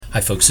Hi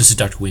folks, this is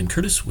Dr. William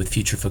Curtis with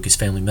Future Focus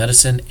Family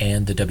Medicine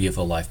and the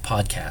WFO Life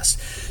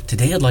podcast.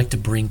 Today I'd like to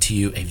bring to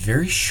you a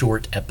very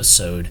short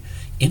episode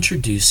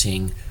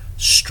introducing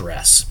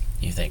stress.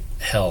 You think,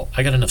 hell,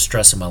 I got enough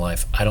stress in my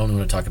life. I don't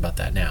want to talk about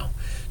that now.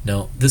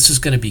 No, this is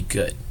going to be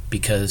good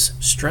because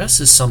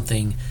stress is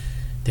something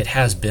that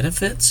has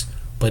benefits,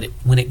 but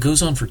when it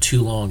goes on for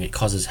too long, it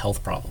causes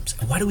health problems.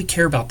 And why do we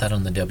care about that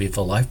on the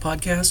WFO Life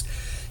podcast?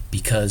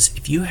 Because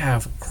if you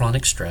have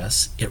chronic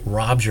stress, it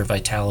robs your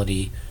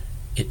vitality,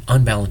 it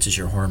unbalances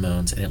your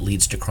hormones, and it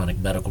leads to chronic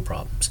medical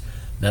problems.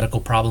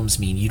 Medical problems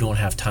mean you don't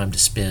have time to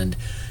spend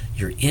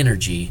your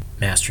energy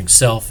mastering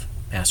self,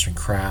 mastering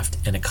craft,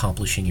 and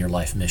accomplishing your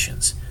life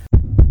missions.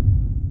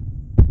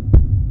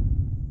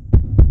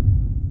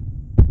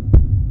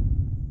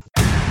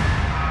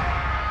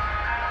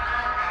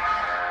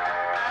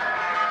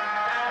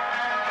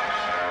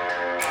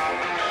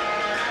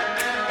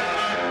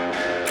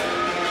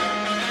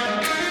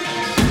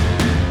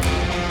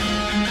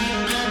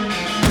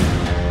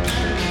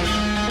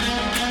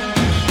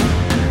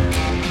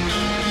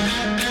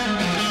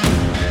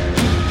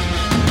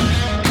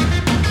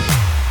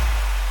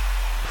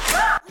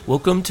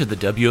 Welcome to the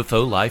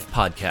WFO Life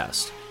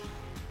podcast.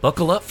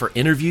 Buckle up for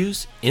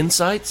interviews,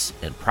 insights,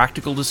 and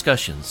practical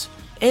discussions,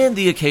 and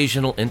the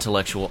occasional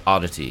intellectual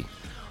oddity,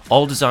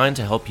 all designed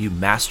to help you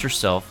master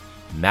self,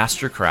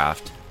 master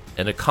craft,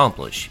 and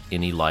accomplish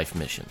any life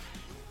mission.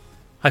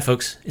 Hi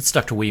folks, it's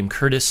Dr. William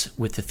Curtis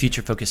with the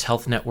Future Focus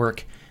Health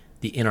Network,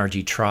 the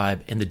NRG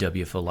Tribe, and the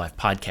WFO Life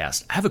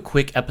podcast. I have a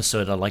quick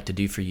episode I'd like to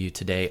do for you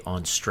today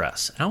on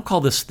stress, and I'll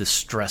call this the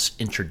stress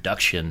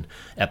introduction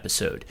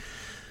episode.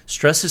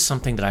 Stress is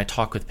something that I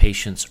talk with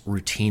patients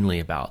routinely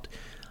about.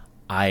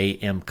 I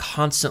am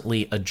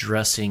constantly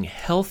addressing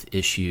health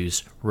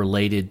issues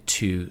related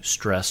to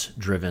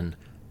stress-driven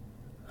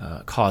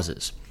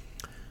causes.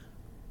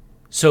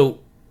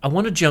 So I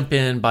want to jump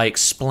in by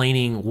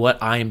explaining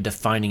what I am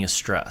defining as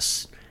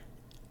stress.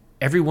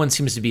 Everyone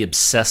seems to be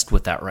obsessed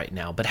with that right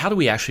now, but how do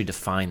we actually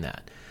define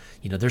that?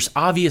 You know, there's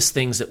obvious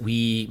things that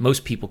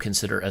most people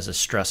consider as a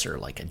stressor,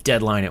 like a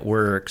deadline at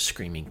work,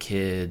 screaming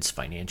kids,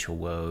 financial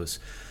woes,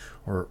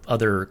 or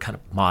other kind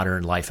of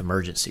modern life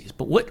emergencies.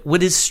 But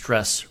what is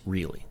stress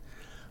really?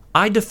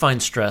 I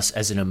define stress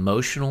as an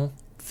emotional,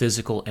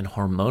 physical, and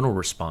hormonal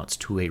response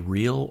to a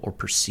real or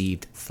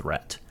perceived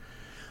threat.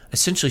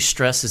 Essentially,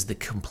 stress is the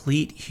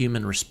complete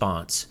human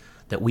response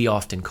that we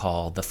often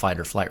call the fight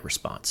or flight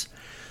response.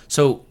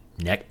 So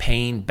neck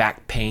pain,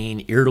 back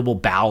pain, irritable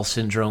bowel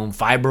syndrome,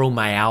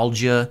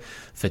 fibromyalgia,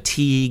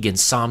 fatigue,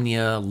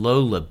 insomnia,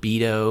 low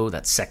libido,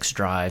 that's sex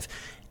drive,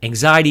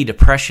 anxiety,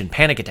 depression,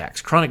 panic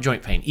attacks, chronic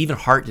joint pain, even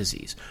heart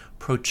disease.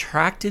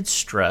 Protracted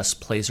stress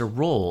plays a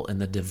role in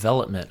the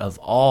development of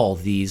all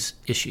these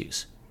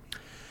issues.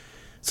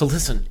 So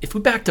listen, if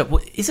we backed up,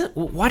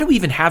 why do we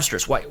even have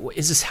stress? Why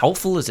is this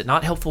helpful? Is it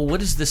not helpful?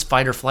 What is this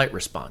fight or flight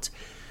response?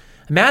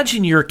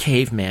 Imagine you're a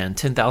caveman,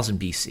 10,000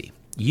 BC.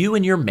 You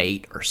and your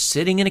mate are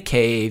sitting in a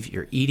cave.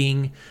 You're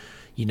eating,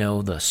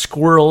 the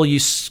squirrel you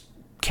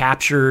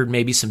captured,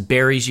 maybe some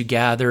berries you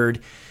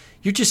gathered.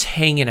 You're just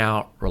hanging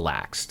out,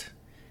 relaxed.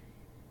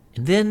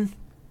 And then,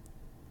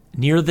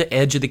 near the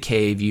edge of the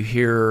cave, you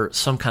hear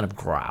some kind of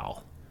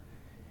growl.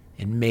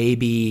 And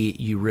maybe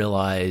you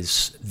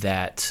realize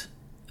that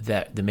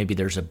maybe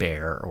there's a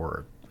bear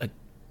or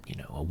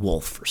a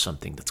wolf or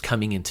something that's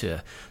coming in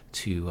to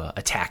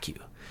attack you.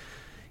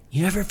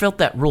 You ever felt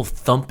that real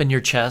thump in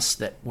your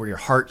chest, where your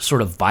heart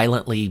sort of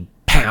violently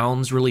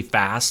pounds really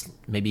fast,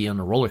 maybe on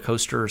a roller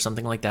coaster or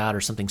something like that,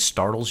 or something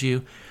startles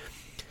you?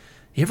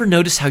 You ever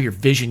notice how your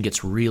vision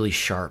gets really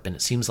sharp and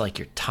it seems like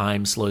your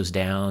time slows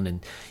down,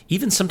 and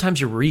even sometimes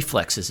your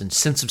reflexes and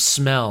sense of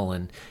smell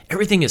and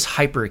everything is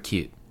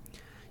hyperacute?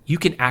 You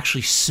can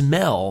actually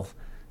smell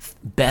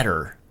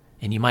better,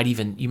 and you might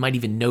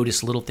even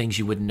notice little things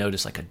you wouldn't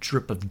notice, like a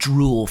drip of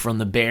drool from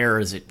the bear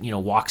as it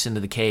walks into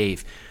the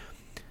cave.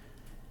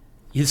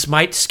 This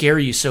might scare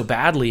you so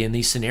badly in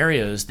these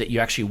scenarios that you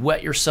actually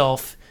wet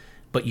yourself,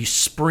 but you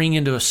spring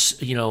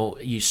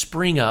you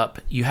spring up.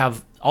 You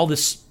have all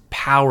this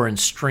power and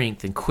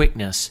strength and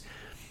quickness,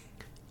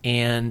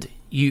 and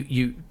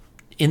you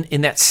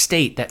in that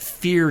state, that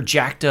fear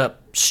jacked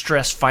up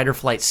stress fight or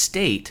flight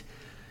state,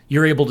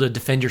 you're able to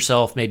defend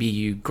yourself. Maybe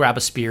you grab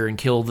a spear and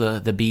kill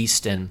the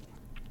beast, and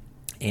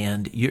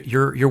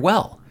you're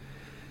well.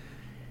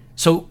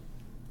 So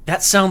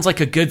that sounds like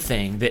a good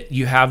thing, that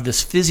you have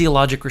this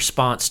physiologic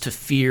response to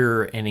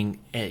fear and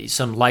in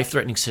some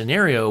life-threatening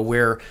scenario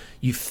where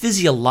you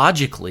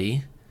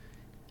physiologically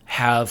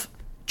have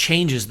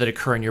changes that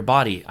occur in your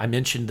body. I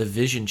mentioned the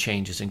vision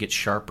changes and gets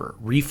sharper.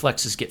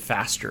 Reflexes get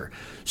faster.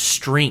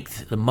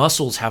 Strength, the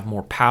muscles have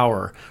more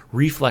power.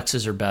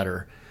 Reflexes are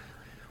better.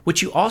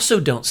 What you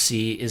also don't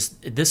see is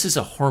this is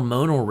a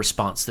hormonal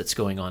response that's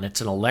going on.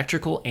 It's an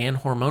electrical and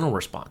hormonal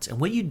response. And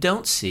what you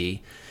don't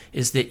see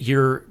is that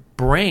your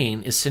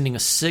brain is sending a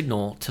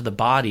signal to the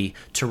body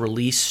to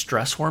release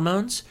stress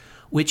hormones,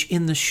 which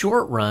in the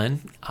short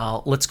run,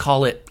 let's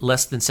call it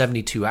less than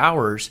 72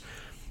 hours,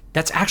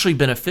 that's actually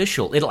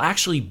beneficial. It'll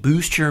actually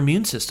boost your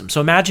immune system.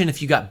 So imagine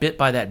if you got bit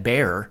by that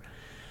bear,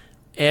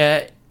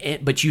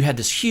 but you had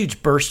this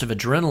huge burst of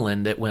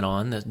adrenaline that went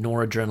on, the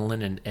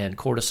noradrenaline and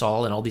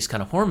cortisol and all these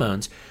kind of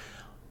hormones.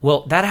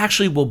 Well, that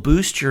actually will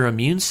boost your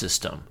immune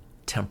system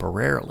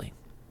temporarily.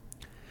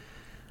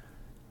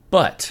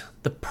 But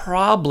the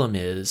problem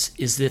is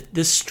that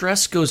this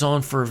stress goes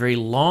on for a very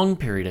long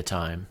period of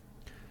time,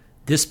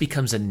 this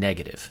becomes a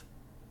negative.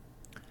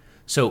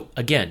 So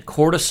again,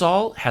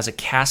 cortisol has a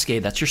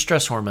cascade, that's your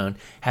stress hormone,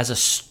 has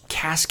a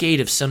cascade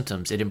of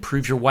symptoms. It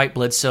improves your white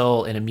blood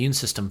cell and immune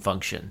system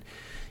function.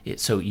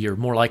 So you're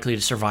more likely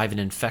to survive an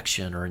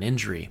infection or an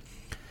injury.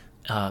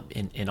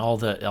 And all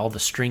the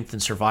strength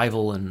and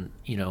survival and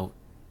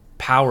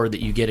power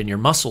that you get in your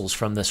muscles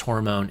from this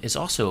hormone is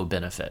also a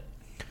benefit.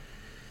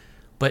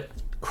 But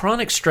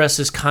chronic stress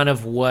is kind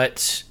of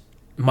what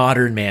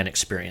modern man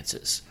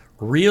experiences.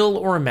 Real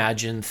or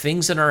imagined,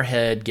 things in our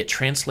head get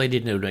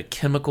translated into a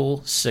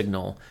chemical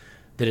signal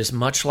that is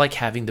much like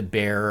having the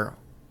bear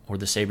or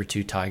the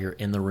saber-toothed tiger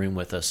in the room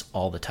with us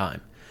all the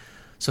time.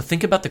 So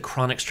think about the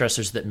chronic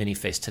stressors that many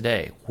face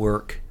today: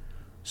 work,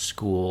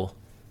 school,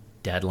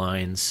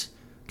 deadlines,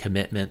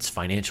 commitments,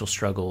 financial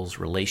struggles,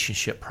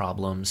 relationship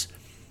problems.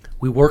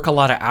 We work a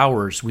lot of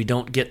hours. We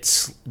don't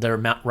get the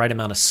right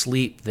amount of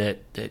sleep that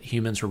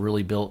humans were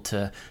really built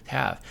to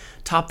have.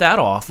 Top that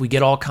off, we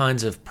get all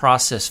kinds of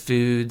processed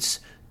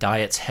foods,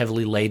 diets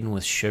heavily laden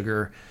with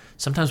sugar.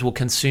 Sometimes we'll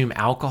consume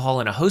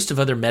alcohol and a host of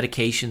other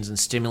medications and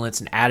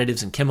stimulants and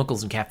additives and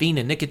chemicals and caffeine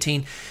and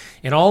nicotine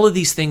and all of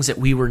these things that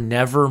we were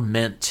never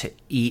meant to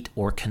eat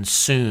or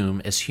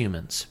consume as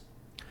humans.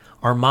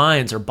 Our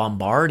minds are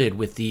bombarded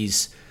with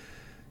these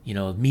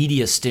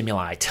media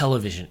stimuli,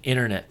 television,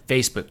 internet,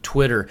 Facebook,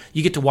 Twitter.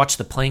 You get to watch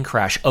the plane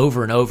crash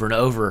over and over and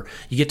over.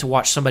 You get to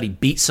watch somebody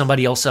beat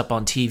somebody else up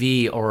on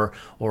TV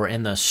or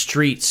in the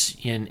streets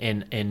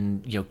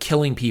and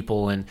killing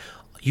people, and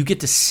you get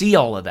to see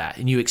all of that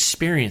and you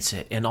experience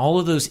it. And all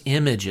of those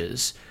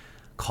images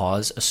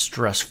cause a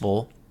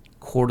stressful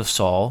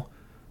cortisol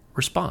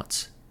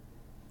response.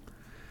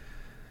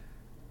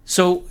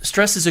 So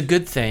stress is a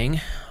good thing,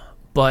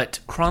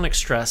 but chronic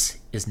stress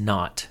is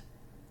not.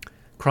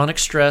 Chronic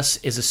stress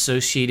is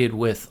associated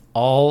with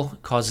all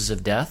causes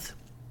of death.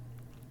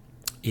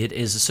 It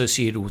is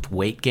associated with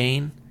weight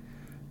gain,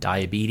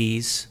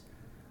 diabetes,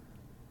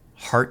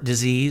 heart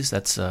disease,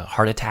 that's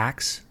heart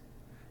attacks.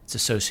 It's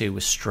associated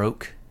with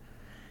stroke.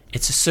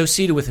 It's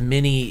associated with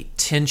many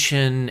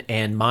tension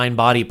and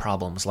mind-body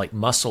problems like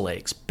muscle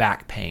aches,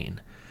 back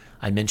pain.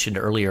 I mentioned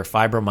earlier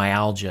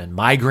fibromyalgia and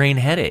migraine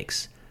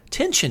headaches,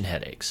 tension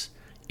headaches,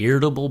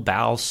 irritable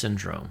bowel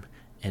syndrome,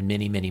 and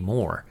many, many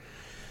more.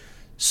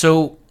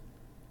 So,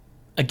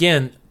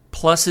 again,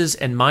 pluses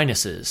and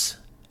minuses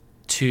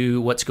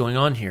to what's going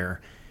on here.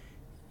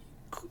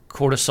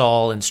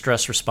 Cortisol and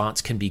stress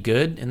response can be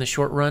good in the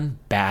short run,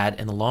 bad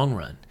in the long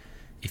run.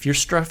 If you're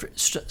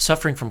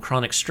suffering from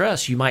chronic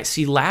stress, you might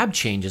see lab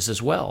changes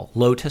as well.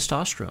 Low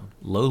testosterone,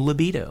 low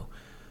libido,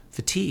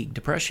 fatigue,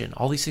 depression,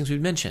 all these things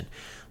we've mentioned.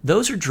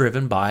 Those are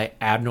driven by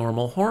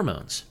abnormal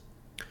hormones.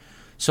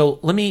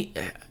 So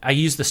I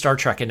use the Star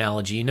Trek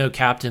analogy.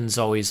 Captain's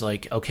always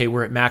like, okay,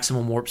 we're at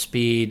maximum warp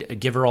speed,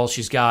 give her all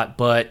she's got,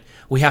 but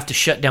we have to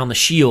shut down the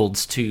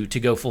shields to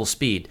go full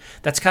speed.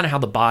 That's kind of how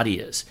the body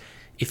is.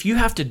 If you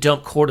have to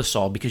dump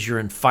cortisol because you're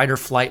in fight or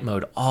flight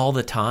mode all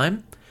the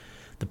time,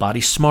 the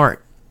body's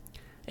smart.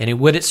 And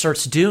what it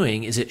starts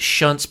doing is it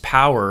shunts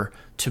power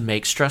to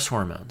make stress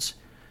hormones.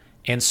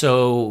 And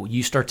so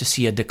you start to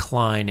see a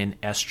decline in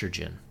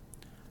estrogen,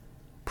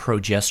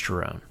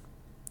 progesterone,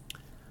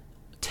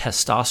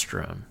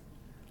 testosterone,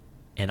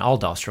 and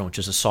aldosterone, which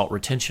is a salt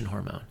retention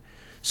hormone.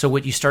 So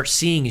what you start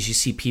seeing is you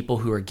see people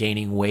who are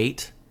gaining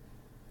weight,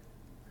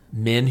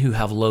 men who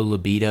have low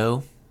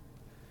libido,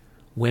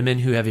 women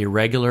who have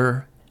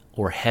irregular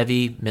or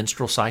heavy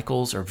menstrual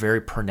cycles or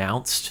very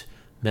pronounced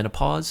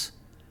menopause.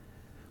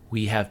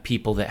 We have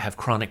people that have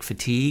chronic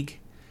fatigue.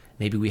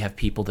 Maybe we have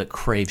people that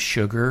crave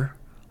sugar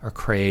or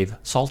crave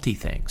salty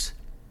things.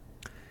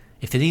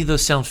 If any of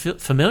those sound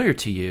familiar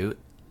to you,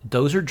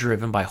 those are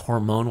driven by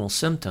hormonal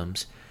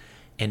symptoms.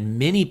 And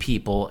many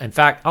people, in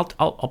fact,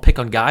 I'll pick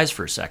on guys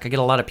for a sec. I get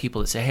a lot of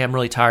people that say, hey, I'm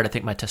really tired. I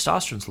think my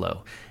testosterone's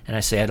low. And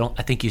I say,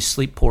 I think you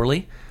sleep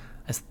poorly.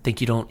 I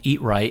think you don't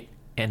eat right.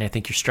 And I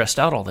think you're stressed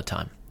out all the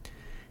time.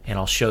 And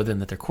I'll show them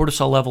that their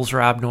cortisol levels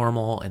are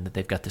abnormal and that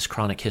they've got this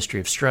chronic history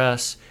of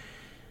stress.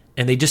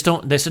 And they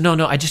say,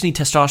 no, I just need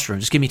testosterone.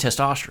 Just give me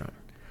testosterone.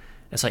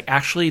 It's like,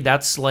 actually,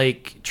 that's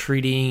like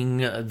treating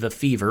the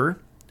fever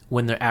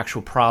when the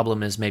actual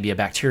problem is maybe a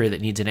bacteria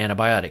that needs an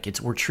antibiotic.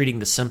 We're treating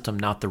the symptom,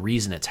 not the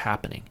reason it's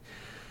happening.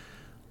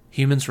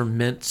 Humans were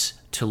meant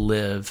to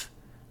live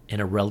in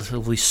a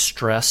relatively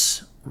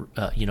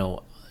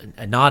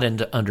not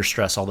under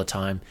stress all the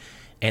time,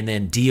 and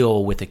then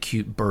deal with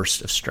acute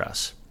bursts of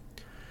stress.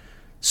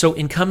 So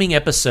in coming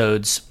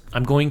episodes,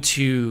 I'm going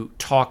to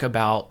talk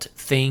about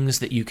things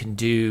that you can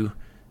do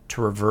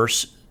to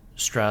reverse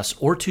stress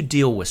or to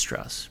deal with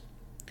stress.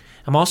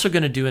 I'm also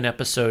going to do an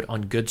episode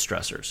on good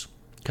stressors.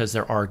 because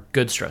there are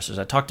good stressors.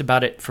 I talked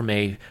about it from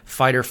a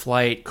fight or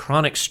flight,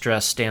 chronic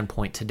stress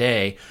standpoint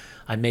today.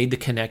 I made the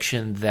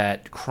connection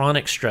that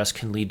chronic stress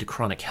can lead to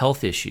chronic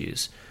health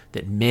issues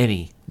that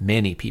many,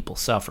 many people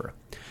suffer.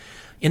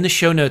 In the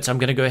show notes, I'm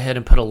going to go ahead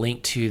and put a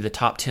link to the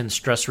top 10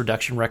 stress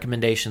reduction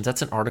recommendations.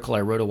 That's an article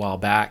I wrote a while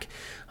back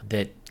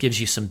that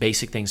gives you some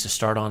basic things to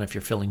start on if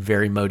you're feeling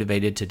very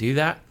motivated to do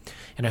that.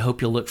 And I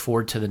hope you'll look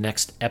forward to the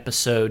next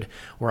episode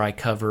where I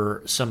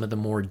cover some of the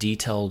more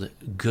detailed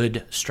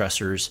good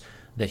stressors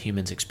that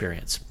humans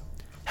experience.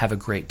 Have a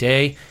great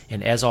day.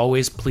 And as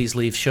always, please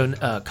leave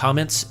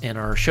comments in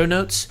our show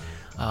notes.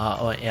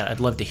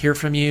 I'd love to hear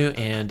from you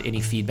and any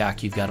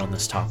feedback you've got on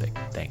this topic.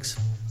 Thanks.